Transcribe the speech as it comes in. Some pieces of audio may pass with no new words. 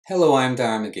Hello, I'm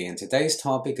Darren Magee, and today's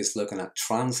topic is looking at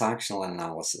transactional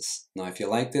analysis. Now, if you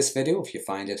like this video, if you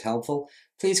find it helpful,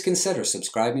 please consider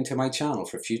subscribing to my channel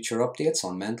for future updates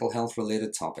on mental health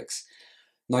related topics.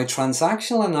 Now,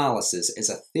 transactional analysis is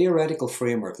a theoretical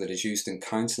framework that is used in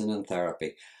counselling and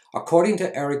therapy. According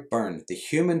to Eric Berne, the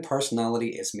human personality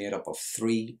is made up of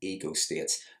three ego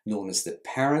states, known as the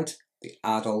parent, the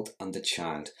adult, and the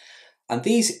child. And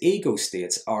these ego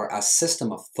states are a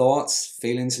system of thoughts,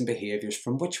 feelings, and behaviours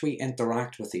from which we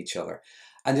interact with each other.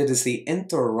 And it is the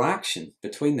interaction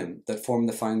between them that form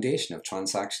the foundation of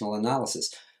transactional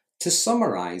analysis. To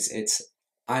summarise, it's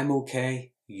I'm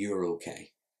okay, you're okay.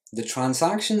 The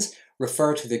transactions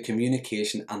refer to the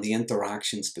communication and the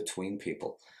interactions between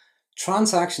people.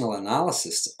 Transactional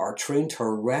analysts are trained to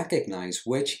recognize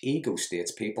which ego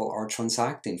states people are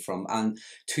transacting from and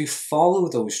to follow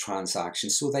those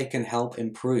transactions so they can help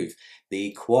improve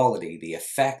the quality, the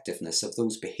effectiveness of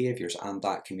those behaviors and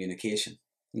that communication.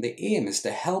 And the aim is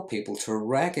to help people to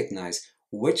recognize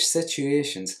which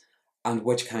situations and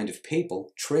which kind of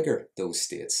people trigger those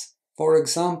states. For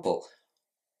example,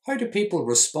 how do people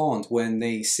respond when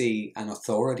they see an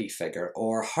authority figure,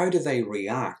 or how do they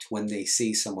react when they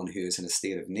see someone who is in a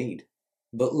state of need?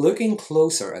 But looking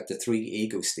closer at the three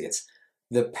ego states,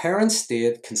 the parent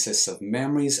state consists of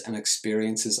memories and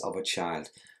experiences of a child.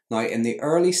 Now, in the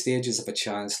early stages of a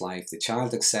child's life, the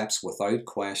child accepts without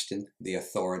question the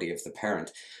authority of the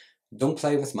parent. Don't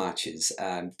play with matches,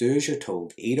 do as you're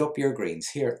told, eat up your greens.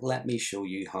 Here, let me show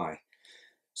you how.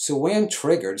 So when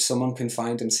triggered, someone can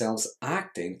find themselves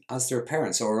acting as their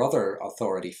parents or other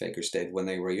authority figures did when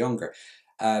they were younger.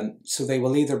 So they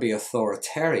will either be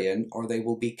authoritarian or they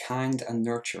will be kind and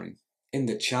nurturing. In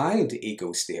the child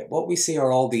ego state, what we see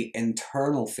are all the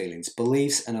internal feelings,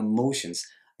 beliefs and emotions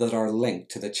that are linked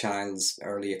to the child's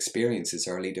early experiences,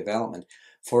 early development.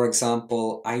 For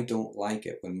example, I don't like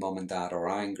it when mum and dad are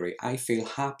angry. I feel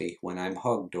happy when I'm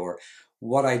hugged, or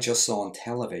what I just saw on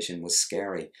television was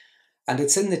scary. And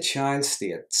it's in the child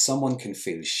state, someone can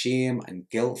feel shame and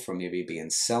guilt for maybe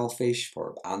being selfish,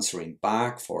 for answering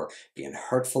back, for being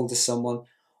hurtful to someone,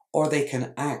 or they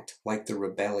can act like the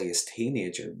rebellious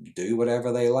teenager, do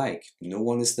whatever they like. No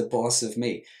one is the boss of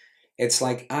me. It's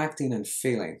like acting and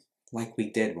feeling like we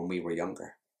did when we were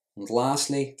younger. And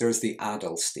lastly, there's the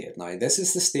adult state. Now, this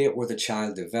is the state where the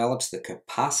child develops the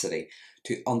capacity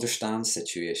to understand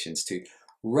situations, to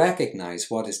recognize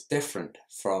what is different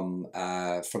from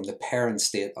the parent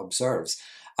state observes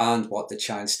and what the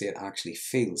child state actually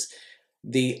feels.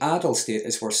 The adult state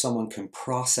is where someone can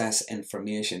process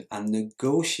information and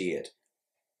negotiate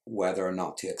whether or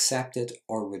not to accept it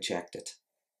or reject it.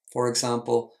 For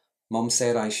example, mum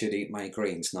said I should eat my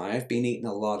greens. Now, I've been eating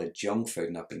a lot of junk food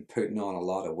and I've been putting on a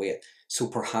lot of weight, so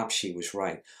perhaps she was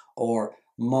right. Or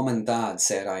mum and dad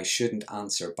said I shouldn't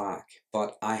answer back,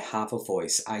 but I have a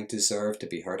voice, I deserve to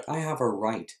be heard, I have a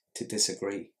right to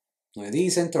disagree. Now,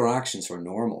 these interactions are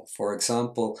normal. For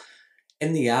example,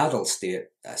 in the adult state,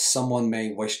 someone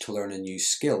may wish to learn a new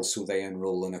skill, so they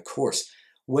enroll in a course.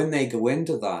 When they go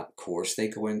into that course, they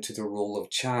go into the role of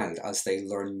child as they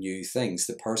learn new things.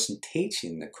 The person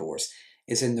teaching the course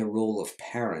is in the role of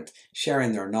parent,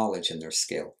 sharing their knowledge and their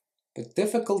skill. But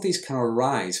difficulties can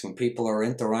arise when people are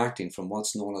interacting from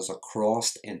what's known as a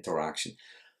crossed interaction.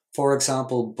 For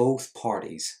example, both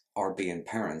parties are being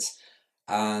parents,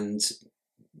 and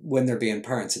when they're being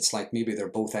parents, it's like maybe they're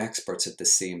both experts at the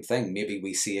same thing. Maybe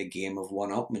we see a game of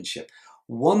one-upmanship.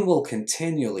 One will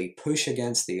continually push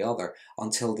against the other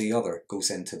until the other goes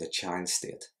into the child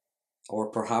state.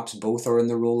 Or perhaps both are in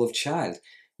the role of child,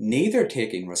 neither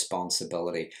taking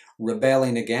responsibility,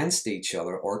 rebelling against each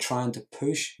other, or trying to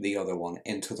push the other one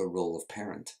into the role of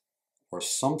parent. Or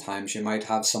sometimes you might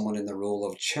have someone in the role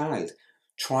of child,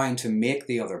 trying to make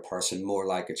the other person more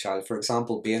like a child. For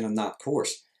example, being in that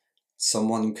course,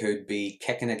 someone could be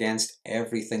kicking against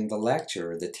everything the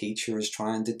lecturer, the teacher is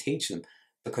trying to teach them,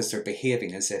 because they're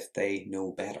behaving as if they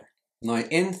know better. Now,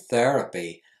 in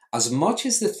therapy, as much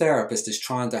as the therapist is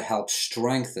trying to help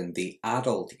strengthen the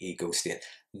adult ego state,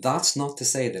 that's not to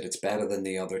say that it's better than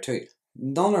the other two.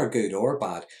 None are good or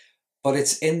bad, but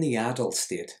it's in the adult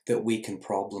state that we can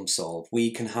problem solve.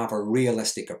 We can have a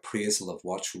realistic appraisal of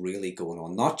what's really going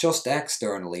on, not just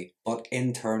externally, but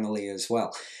internally as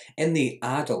well. In the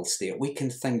adult state, we can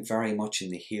think very much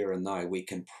in the here and now. We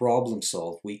can problem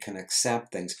solve, we can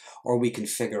accept things, or we can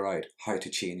figure out how to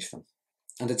change them.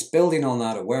 And it's building on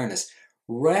that awareness,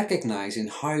 recognizing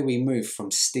how we move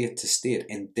from state to state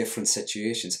in different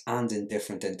situations and in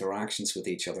different interactions with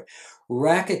each other.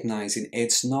 Recognizing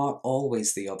it's not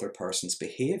always the other person's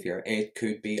behavior. It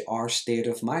could be our state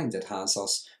of mind that has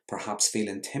us perhaps feel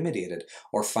intimidated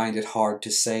or find it hard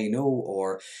to say no,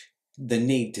 or the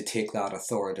need to take that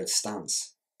authoritative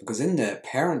stance. Because in the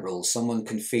parent role, someone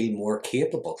can feel more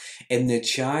capable. In the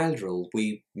child role,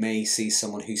 we may see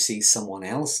someone who sees someone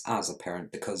else as a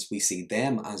parent because we see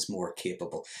them as more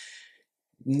capable.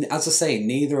 As I say,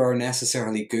 neither are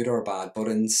necessarily good or bad, but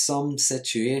in some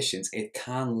situations, it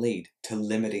can lead to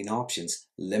limiting options,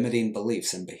 limiting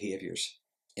beliefs and behaviours.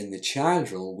 In the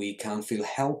child role, we can feel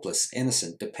helpless,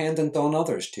 innocent, dependent on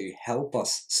others to help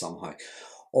us somehow.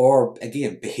 Or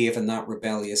again, behave in that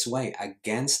rebellious way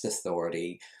against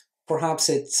authority. Perhaps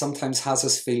it sometimes has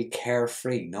us feel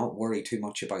carefree, not worry too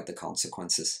much about the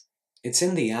consequences. It's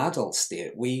in the adult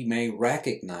state we may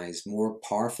recognize more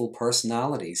powerful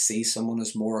personalities, see someone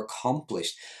as more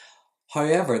accomplished.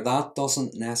 However, that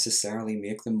doesn't necessarily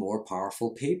make them more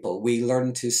powerful people. We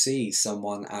learn to see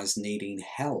someone as needing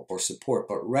help or support,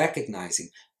 but recognizing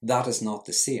that is not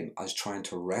the same as trying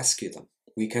to rescue them.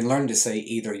 We can learn to say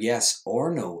either yes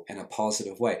or no in a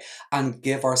positive way and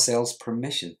give ourselves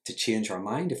permission to change our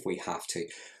mind if we have to.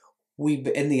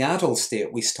 In the adult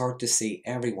state, we start to see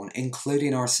everyone,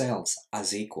 including ourselves,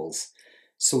 as equals.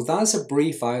 So that's a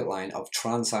brief outline of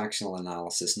transactional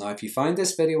analysis. Now, if you find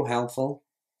this video helpful,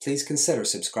 please consider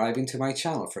subscribing to my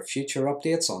channel for future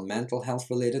updates on mental health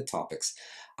related topics.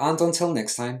 And until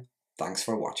next time, thanks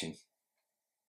for watching.